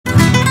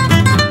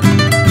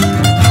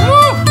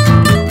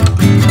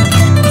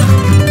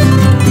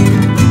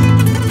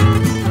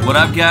What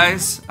up,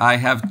 guys? I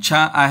have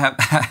channel. I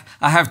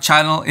have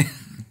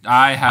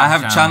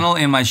channel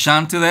in my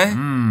shan today.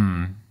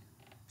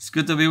 It's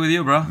good to be with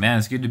you, bro. Man,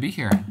 it's good to be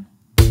here.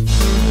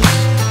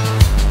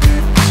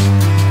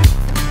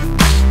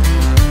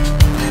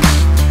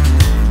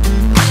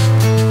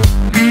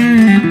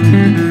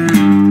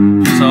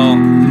 So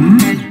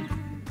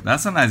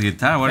that's a nice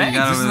guitar. What do you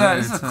got over there?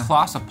 This is a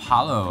Kloss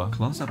Apollo.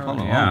 Kloss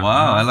Apollo. Yeah. Oh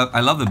wow,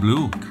 I love the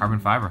blue. Carbon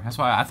fiber. That's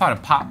why I thought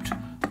it popped.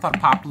 I thought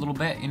it popped a little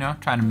bit, you know,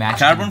 trying to match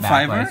Carbon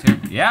fiber?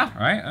 Yeah,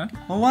 right?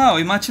 Oh wow,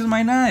 it matches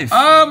my knife.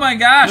 Oh my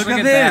gosh, Look look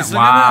at that. this.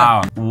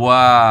 Wow. Look at that.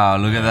 Wow,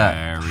 look at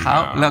that. There we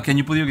go. Look, can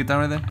you put your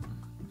guitar right there?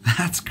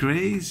 That's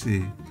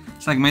crazy.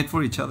 It's like made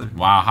for each other.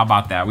 Wow, how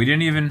about that? We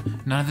didn't even,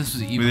 none of this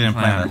was even We didn't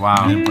plan planned. that.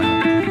 Wow. We didn't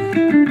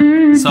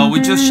plan that. So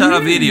we just shot a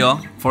video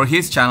for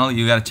his channel.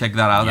 You gotta check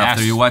that out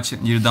after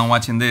you're done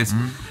watching this.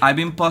 I've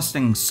been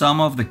posting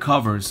some of the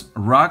covers,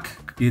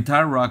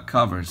 guitar rock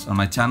covers on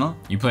my channel.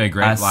 You play a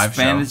great live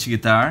Spanish show.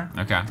 guitar.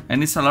 Okay.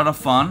 And it's a lot of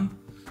fun.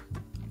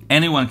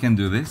 Anyone can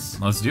do this.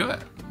 Let's do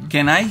it.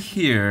 Can I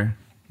hear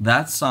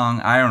that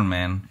song Iron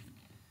Man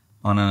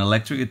on an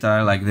electric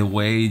guitar like the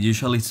way it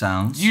usually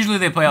sounds? Usually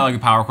they play out like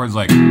power chords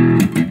like.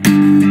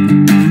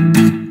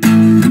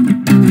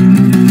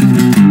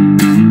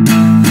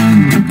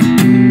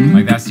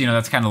 Like that's, you know,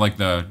 that's kind of like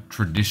the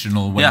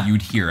traditional way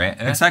you'd hear it.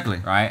 Exactly.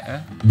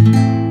 Right?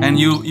 And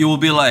you will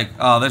be like,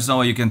 oh, there's no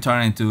way you can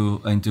turn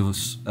into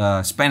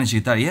Spanish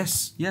guitar.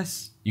 Yes,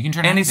 yes. You can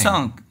turn any anything.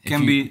 song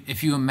can be.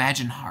 If you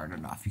imagine hard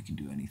enough, you can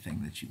do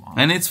anything that you want.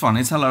 And it's fun.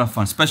 It's a lot of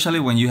fun, especially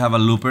when you have a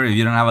looper. If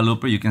you don't have a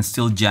looper, you can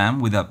still jam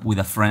with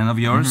a friend of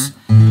yours.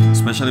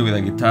 Especially with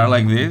a guitar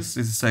like this.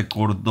 This is a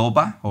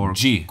Cordoba or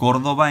G.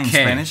 Cordoba in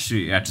Spanish.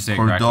 You have to say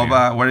Cordoba.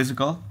 correctly. What is it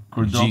called?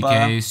 Cordoba.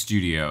 GK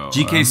Studio.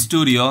 GK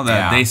Studio.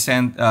 That they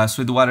sent.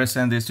 Sweetwater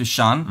sent this to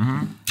Sean.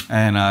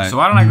 And so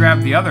why don't I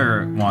grab the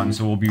other one?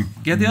 So we'll be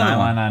get the other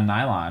one on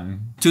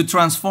nylon to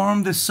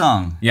transform the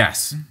song.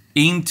 Yes.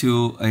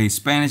 Into a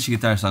Spanish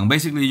guitar song.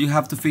 Basically, you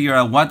have to figure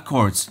out what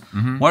chords.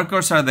 What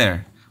chords are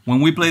there?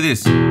 When we play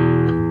this,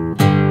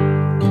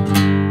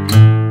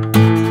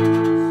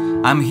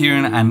 I'm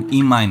hearing an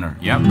E minor.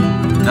 Yep.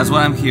 That's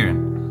what I'm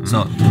hearing.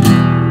 So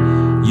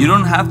you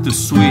don't have to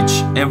switch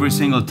every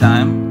single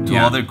time to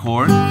other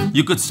chord.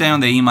 You could stay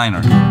on the E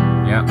minor.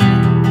 Yep.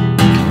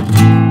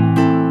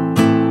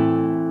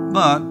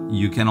 But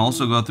you can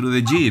also go through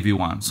the G if you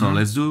want. So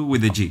let's do it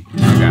with the G.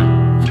 Okay.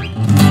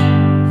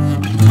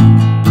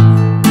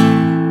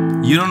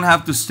 You don't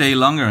have to stay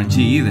longer on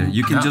G either.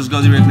 You can just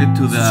go directly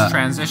to the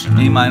transition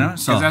E minor.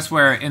 So that's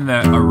where in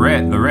the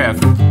riff,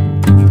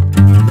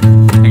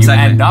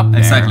 exactly, you end up there.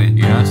 Exactly.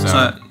 You know,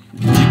 so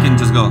you can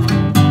just go.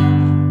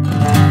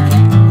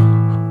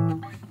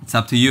 It's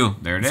up to you.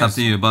 There it is. It's up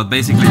to you. But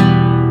basically,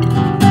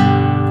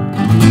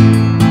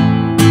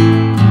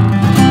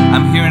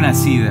 I'm hearing a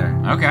C there.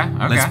 Okay.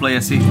 Let's play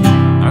a C.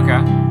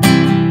 Okay.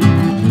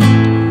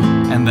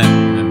 And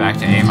then back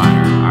to A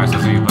minor. All right, so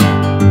that's how you play it.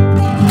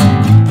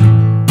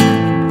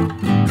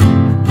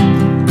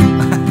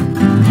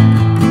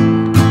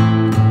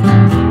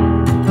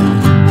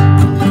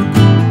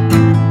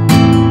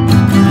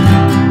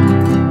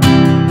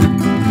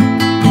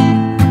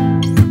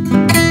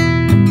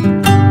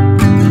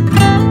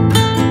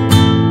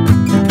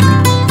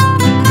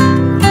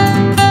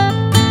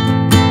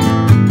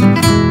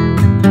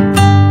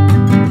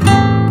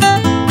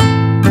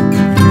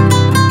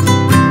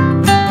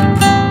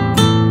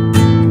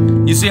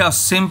 see how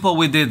simple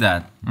we did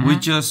that? We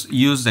just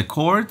used the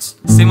chords,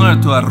 similar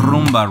to a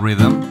rumba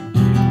rhythm.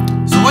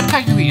 So what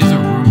technically is a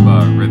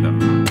rumba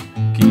rhythm?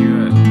 Can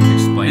you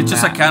explain It's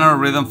just a kind of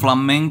rhythm.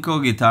 Flamenco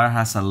guitar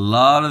has a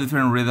lot of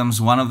different rhythms.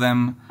 One of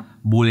them,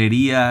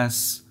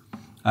 bulerías,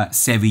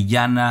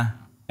 sevillana.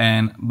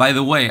 And by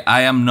the way,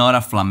 I am not a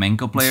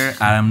flamenco player.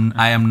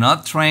 I am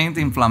not trained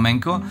in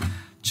flamenco.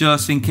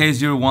 Just in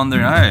case you're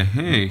wondering,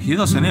 hey, he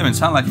doesn't even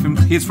sound like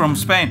he's from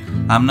Spain.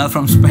 I'm not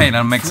from Spain,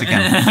 I'm Mexican.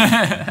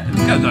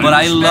 But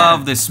I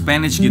love the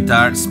Spanish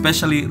guitar,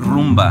 especially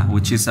rumba,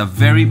 which is a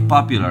very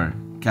popular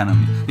kind of,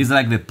 it's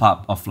like the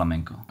pop of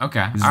flamenco.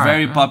 Okay. It's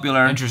very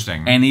popular.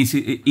 Interesting. And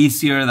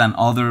easier than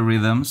other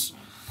rhythms.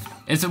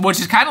 Which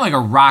is kind of like a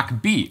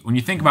rock beat. When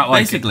you think about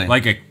basically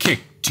like a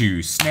kick,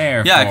 2,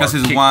 snare, 4. Yeah, because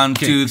it's 1,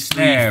 2,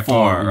 3,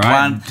 4.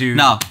 Right? 1, 2.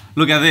 Now,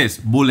 look at this.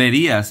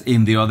 Bulerías,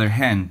 in the other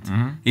hand,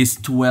 is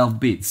 12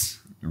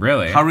 beats.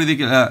 Really? How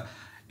ridiculous.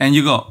 And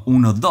you go,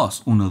 1, 2,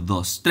 1,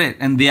 2, 3.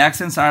 And the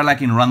accents are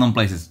like in random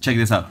places. Check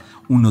this out.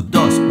 1, 2,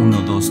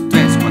 1, 2,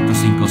 3, 4, 5,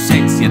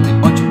 6, 7,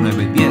 8,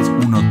 9,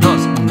 10. 1, 2,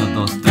 1,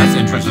 2, 3, That's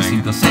 4,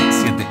 interesting. 5, 6,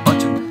 7, 8.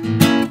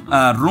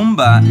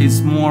 Rumba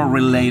is more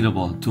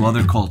relatable to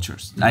other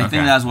cultures. I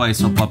think that's why it's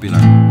so popular.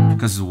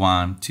 Because it's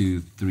 1, 2,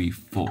 3,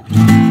 4.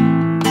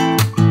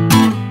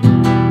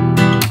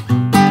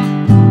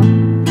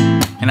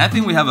 And I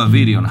think we have a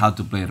video on how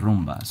to play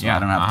rumba, so I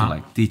don't have to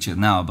like teach it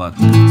now, but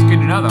it's good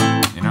to know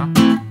though, you know?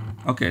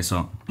 Okay,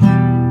 so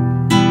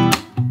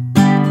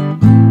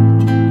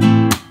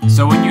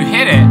when you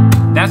hit it,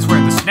 that's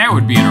where the snare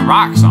would be in a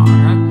rock song,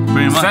 right?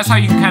 Pretty much. So that's how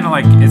you can kind of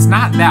like, it's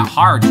not that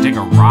hard to take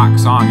a rock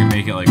song and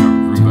make it like a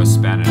rumba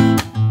Spanish.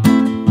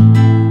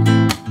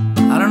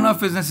 I don't know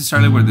if it's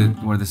necessarily where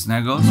the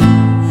snare goes. 3, 4,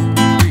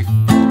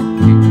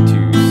 kick,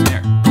 2,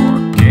 snare,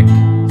 4, kick,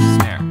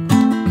 snare,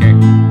 kick,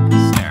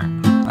 snare.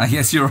 I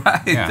guess you're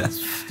right. Yeah.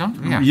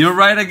 You're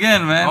right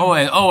again, man.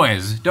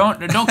 Always. Don't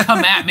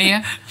come at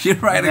me. You're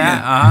right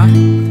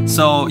again.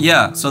 So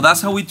yeah, so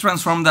that's how we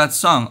transform that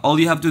song. All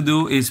you have to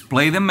do is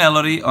play the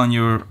melody on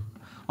your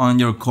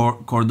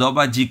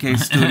Cordoba GK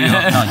Studio.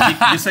 No,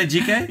 you say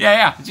GK?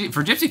 Yeah.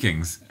 For Gypsy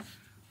Kings.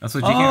 That's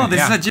what GK Oh,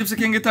 this is a Gypsy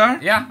King guitar?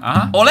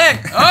 Yeah. Ole!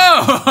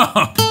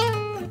 Oh!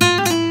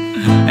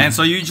 And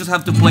so you just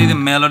have to play the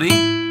melody.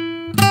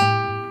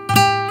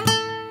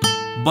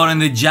 But in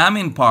the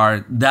jamming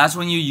part, that's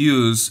when you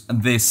use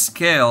the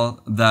scale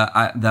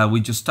that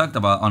we just talked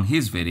about on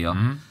his video,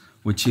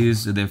 which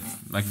is the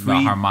the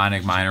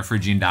harmonic minor,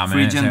 Phrygian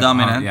dominant. Phrygian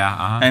dominant.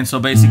 Yeah. And so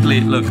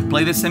basically, look,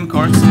 play the same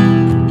chords.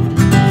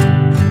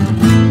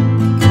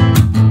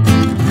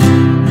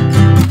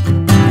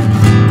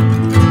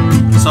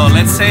 So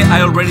let's say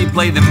I already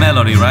played the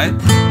melody, right?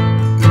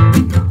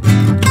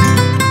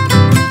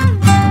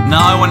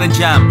 Now I want to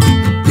jam.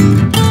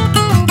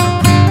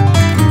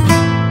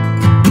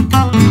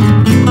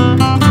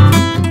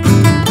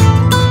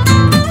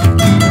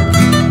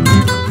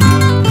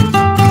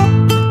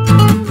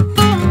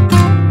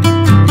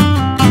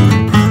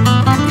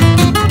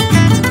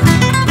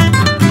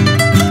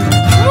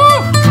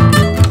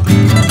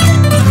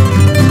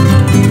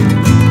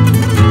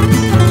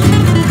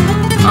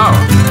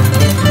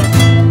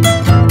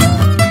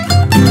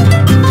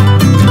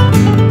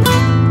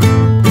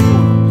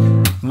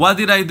 What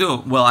did I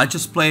do? Well, I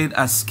just played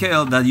a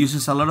scale that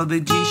uses a lot of the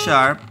G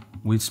sharp.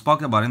 We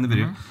spoke about it in the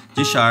video.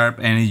 G sharp,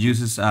 and it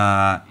uses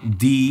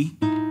D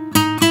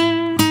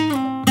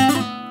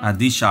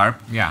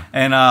sharp. Yeah.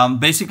 And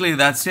basically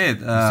that's it.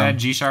 You said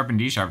G sharp and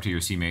D sharp to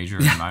your C major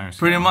and minor scale.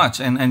 Pretty much,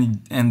 and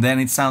then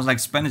it sounds like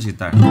Spanish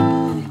guitar.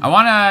 I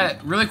want to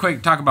really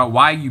quick talk about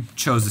why you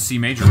chose the C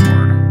major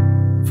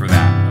chord for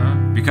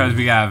that. Because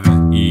we have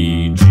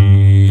E, G,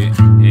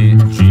 A,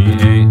 G,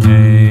 A,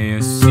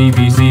 A, C,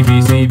 B, C,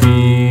 B, C, B,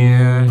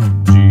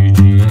 G,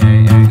 G,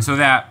 A, A. So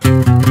that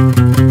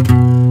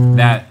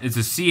it's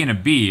a C and a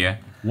B.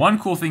 One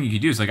cool thing you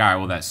could do is like, all right,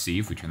 well that C,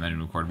 if we turn that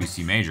into a chord, it'd be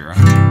C major.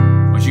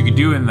 What you could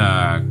do in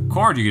the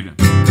chord, you could.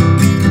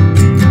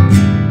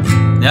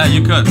 Yeah,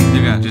 you could.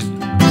 Just.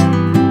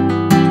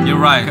 You're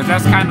right. Because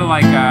that's kind of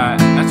like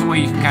that's a way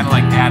you can kind of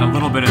like add a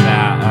little bit of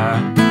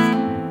that.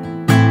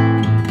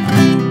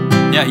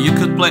 Yeah, you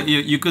could play.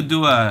 You could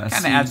do a.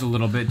 Kind of adds a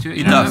little bit to it.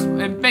 It does.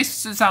 It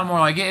makes it sound more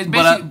like it.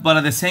 But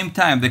at the same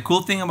time, the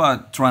cool thing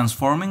about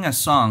transforming a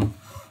song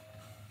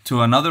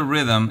to another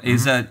rhythm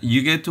is that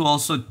you get to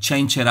also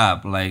change it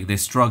up, like the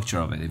structure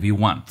of it, if you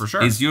want. For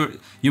sure.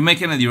 You're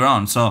making it your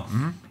own. So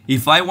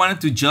if I wanted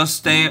to just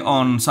stay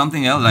on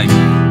something else, like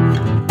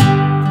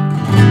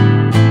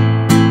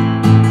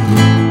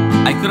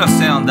I could have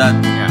stayed on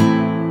that.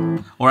 Yeah.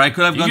 Or I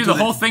could have gone do to the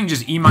whole thing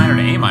just E minor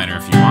to A minor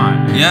if you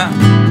want. Yeah.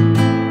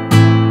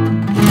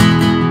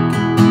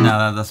 No,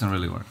 that doesn't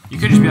really work. You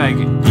could just be like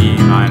E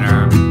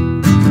minor.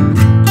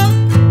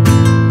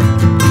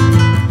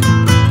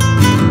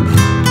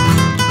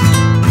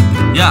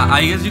 Yeah,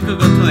 I guess you could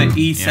go to the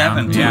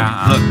E7 too.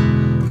 Yeah.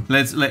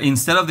 Look,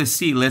 instead of the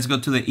C, let's go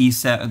to the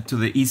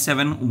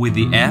E7 with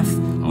the F,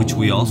 which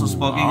we also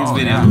spoke in his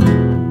video.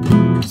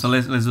 Yeah. So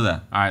let's do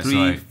that. All right,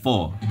 3,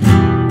 4.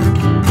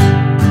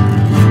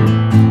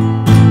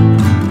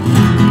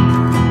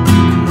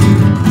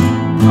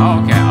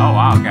 Oh, okay. Oh,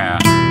 wow. Okay.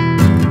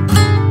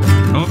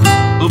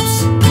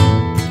 Oops.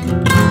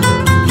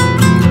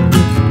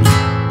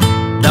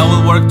 That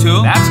will work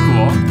too. That's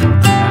cool.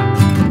 Yeah.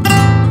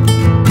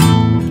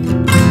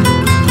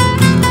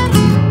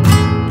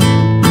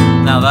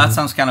 Now that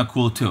sounds kind of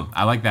cool too.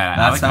 I like that.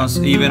 That sounds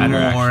even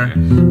more.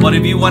 Actually. But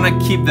if you want to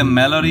keep the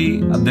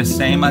melody the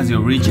same as the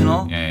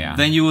original,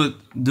 then you would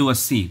do a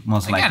C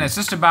most likely. Again, it's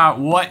just about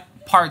what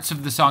parts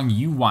of the song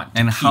you want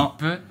to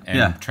keep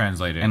and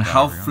translate it. And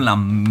how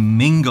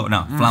flamenco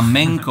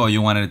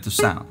you wanted it to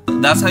sound.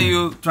 That's how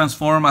you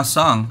transform a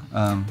song.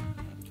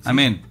 I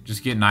mean,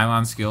 just get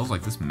nylon skills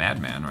like this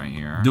madman right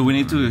here. Do we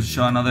need to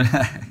show another?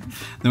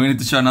 Do we need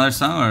to show another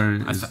song,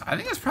 or? I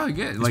think that's probably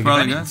good. It's like,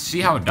 probably good. See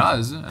how it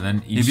does, and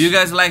then. If you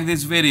guys like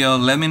this video,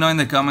 let me know in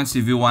the comments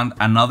if you want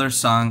another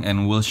song,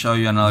 and we'll show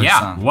you another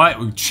song. Yeah,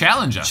 what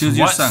challenge us? Choose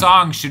what your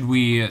song should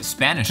we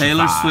Spanish?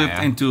 Taylor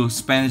Swift into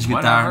Spanish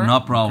guitar, no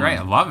problem. Great,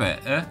 I love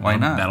it. Why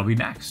not? That'll be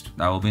next.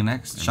 That will be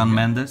next. Shawn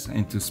Mendes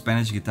into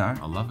Spanish guitar.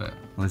 I love it.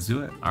 Let's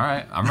do it. All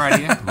right, I'm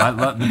ready.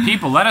 let the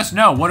people let us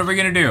know. What are we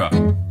gonna do?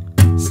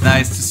 It's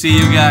nice to see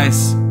you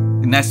guys.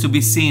 Nice to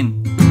be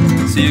seen.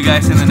 See you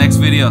guys in the next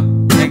video.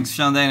 Thanks,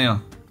 Sean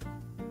Daniel.